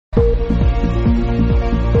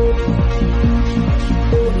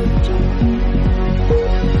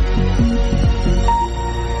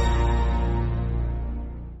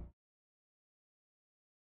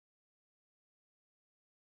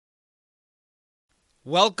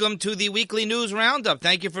Welcome to the weekly news roundup.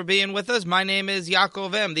 Thank you for being with us. My name is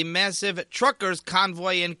Yaakov M. The massive truckers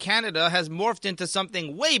convoy in Canada has morphed into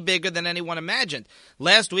something way bigger than anyone imagined.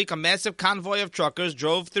 Last week, a massive convoy of truckers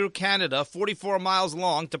drove through Canada, 44 miles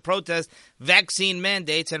long, to protest vaccine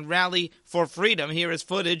mandates and rally for freedom. Here is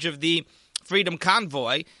footage of the Freedom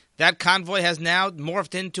Convoy. That convoy has now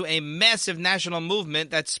morphed into a massive national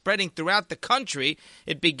movement that's spreading throughout the country.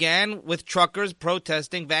 It began with truckers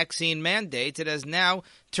protesting vaccine mandates. It has now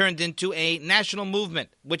turned into a national movement,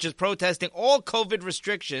 which is protesting all COVID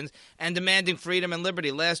restrictions and demanding freedom and liberty.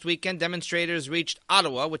 Last weekend, demonstrators reached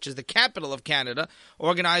Ottawa, which is the capital of Canada.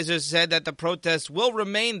 Organizers said that the protests will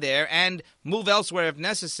remain there and move elsewhere if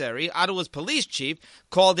necessary. Ottawa's police chief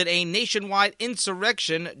called it a nationwide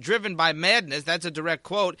insurrection driven by madness. That's a direct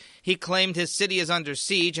quote. He claimed his city is under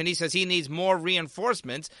siege, and he says he needs more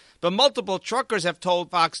reinforcements. But multiple truckers have told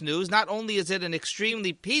Fox News not only is it an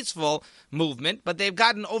extremely peaceful movement, but they've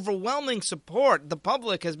gotten overwhelming support. The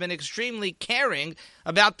public has been extremely caring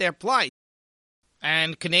about their plight.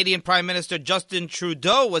 And Canadian Prime Minister Justin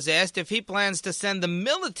Trudeau was asked if he plans to send the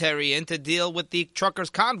military in to deal with the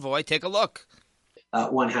truckers' convoy. Take a look.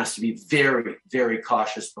 One has to be very, very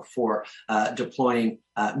cautious before deploying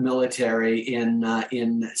military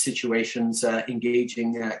in situations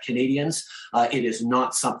engaging Canadians. It is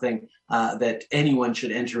not something that anyone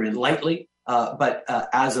should enter in lightly. But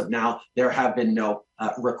as of now, there have been no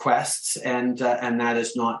requests, and that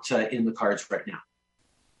is not in the cards right now.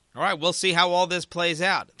 All right, we'll see how all this plays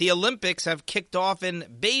out. The Olympics have kicked off in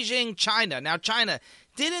Beijing, China. Now, China,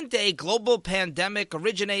 didn't a global pandemic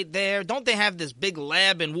originate there? Don't they have this big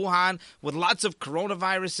lab in Wuhan with lots of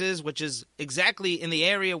coronaviruses, which is exactly in the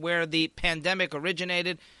area where the pandemic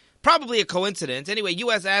originated? Probably a coincidence. Anyway,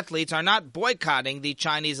 U.S. athletes are not boycotting the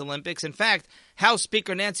Chinese Olympics. In fact, House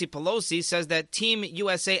Speaker Nancy Pelosi says that Team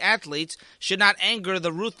USA athletes should not anger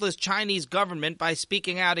the ruthless Chinese government by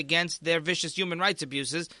speaking out against their vicious human rights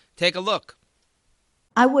abuses. Take a look.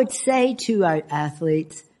 I would say to our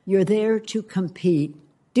athletes, you're there to compete.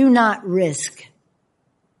 Do not risk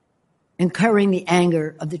incurring the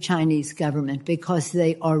anger of the Chinese government because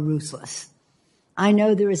they are ruthless. I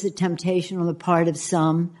know there is a temptation on the part of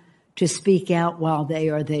some to speak out while they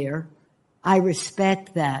are there. I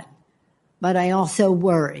respect that, but I also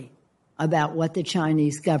worry about what the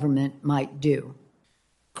Chinese government might do.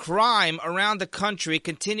 Crime around the country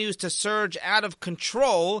continues to surge out of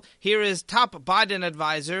control. Here is top Biden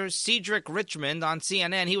advisor Cedric Richmond on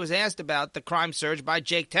CNN. He was asked about the crime surge by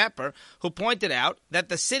Jake Tapper, who pointed out that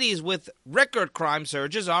the cities with record crime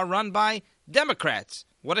surges are run by Democrats.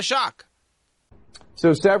 What a shock.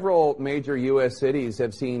 So several major U.S. cities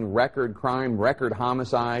have seen record crime, record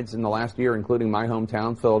homicides in the last year, including my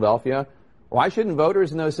hometown, Philadelphia. Why shouldn't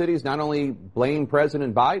voters in those cities not only blame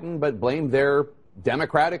President Biden, but blame their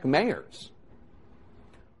Democratic mayors?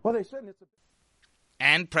 Well, they shouldn't.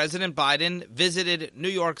 And President Biden visited New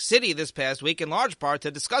York City this past week in large part to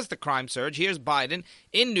discuss the crime surge. Here's Biden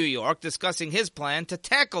in New York discussing his plan to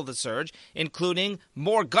tackle the surge, including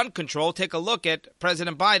more gun control. Take a look at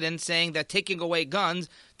President Biden saying that taking away guns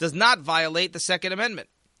does not violate the Second Amendment.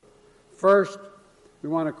 First, we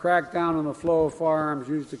want to crack down on the flow of firearms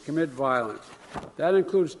used to commit violence. That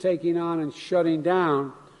includes taking on and shutting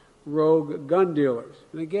down rogue gun dealers.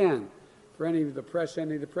 And again, for any of the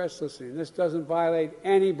press listening, this doesn't violate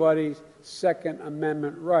anybody's Second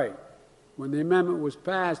Amendment right. When the amendment was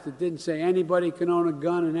passed, it didn't say anybody can own a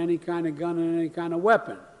gun and any kind of gun and any kind of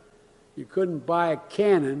weapon. You couldn't buy a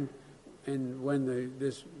cannon, and when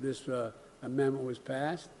this amendment was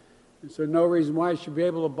passed, and so no reason why you should be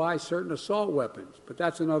able to buy certain assault weapons. But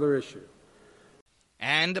that's another issue.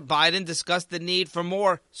 And Biden discussed the need for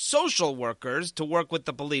more social workers to work with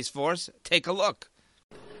the police force. Take a look.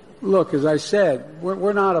 Look, as I said,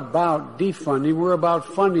 we're not about defunding. We're about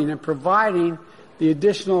funding and providing the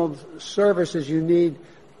additional services you need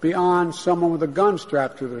beyond someone with a gun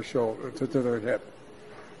strapped to their shoulder, to their hip.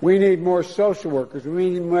 We need more social workers.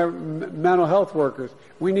 We need more mental health workers.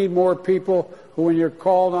 We need more people who, when you're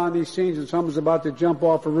called on these scenes and someone's about to jump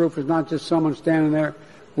off a roof, is not just someone standing there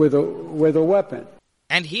with a weapon.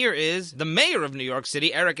 And here is the mayor of New York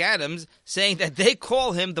City, Eric Adams, saying that they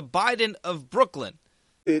call him the Biden of Brooklyn.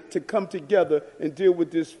 To come together and deal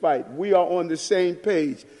with this fight. We are on the same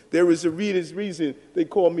page. There is a reason they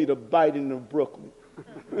call me the Biden of Brooklyn.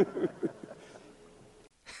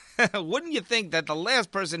 Wouldn't you think that the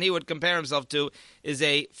last person he would compare himself to is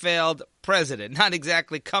a failed president? Not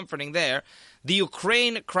exactly comforting there. The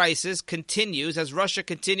Ukraine crisis continues as Russia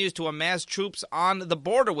continues to amass troops on the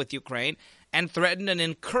border with Ukraine. and threatened an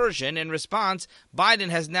incursion. In response, Biden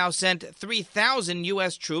has now sent 3,000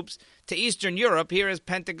 U.S. troops to Eastern Europe. Here is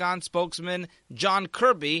Pentagon spokesman John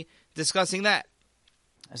Kirby discussing that.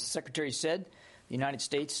 As the Secretary said, the United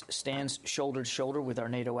States stands shoulder to shoulder with our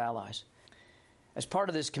NATO allies. As part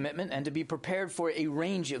of this commitment and to be prepared for a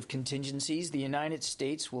range of contingencies, the United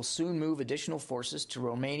States will soon move additional forces to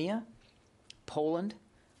Romania, Poland,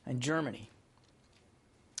 and Germany.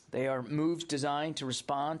 They are moves designed to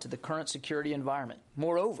respond to the current security environment.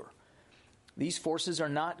 Moreover, these forces are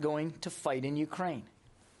not going to fight in Ukraine.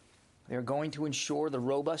 They are going to ensure the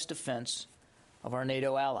robust defense of our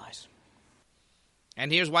NATO allies.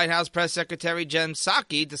 And here's White House Press Secretary Jen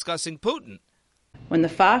Psaki discussing Putin. When the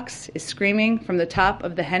fox is screaming from the top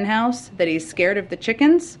of the henhouse that he's scared of the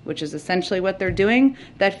chickens, which is essentially what they're doing,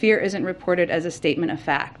 that fear isn't reported as a statement of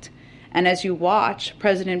fact. And as you watch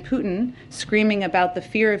President Putin screaming about the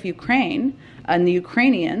fear of Ukraine and the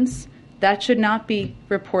Ukrainians, that should not be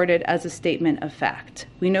reported as a statement of fact.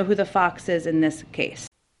 We know who the fox is in this case.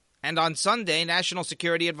 And on Sunday, National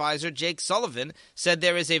Security Advisor Jake Sullivan said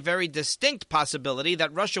there is a very distinct possibility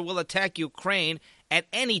that Russia will attack Ukraine at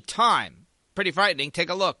any time. Pretty frightening. Take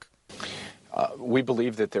a look. We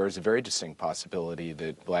believe that there is a very distinct possibility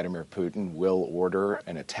that Vladimir Putin will order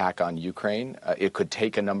an attack on Ukraine. It could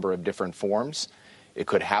take a number of different forms. It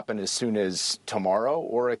could happen as soon as tomorrow,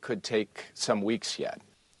 or it could take some weeks yet.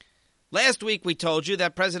 Last week, we told you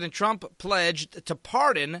that President Trump pledged to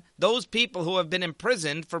pardon those people who have been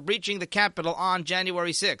imprisoned for breaching the Capitol on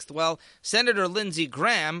January 6th. Well, Senator Lindsey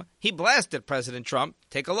Graham, he blasted President Trump.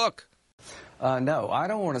 Take a look. No, I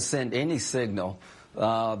don't want to send any signal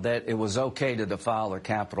that it was okay to defile the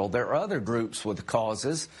Capitol. There are other groups with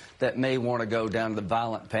causes that may want to go down the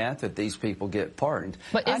violent path that these people get pardoned.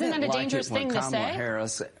 But isn't that a dangerous thing to say?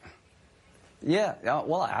 Harris, yeah,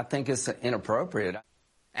 well, I think it's inappropriate.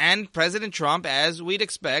 And President Trump, as we'd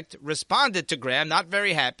expect, responded to Graham, not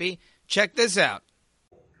very happy. Check this out.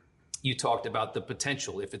 You talked about the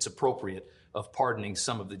potential, if it's appropriate, of pardoning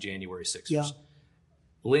some of the January 6ers. Yeah.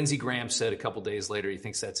 Lindsey Graham said a couple days later he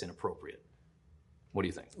thinks that's inappropriate. What do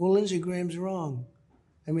you think? Well, Lindsey Graham's wrong.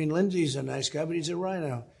 I mean, Lindsey's a nice guy, but he's a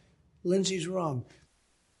rhino. Lindsey's wrong.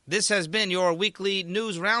 This has been your weekly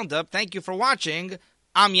news roundup. Thank you for watching.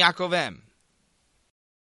 I'm Yaakov M.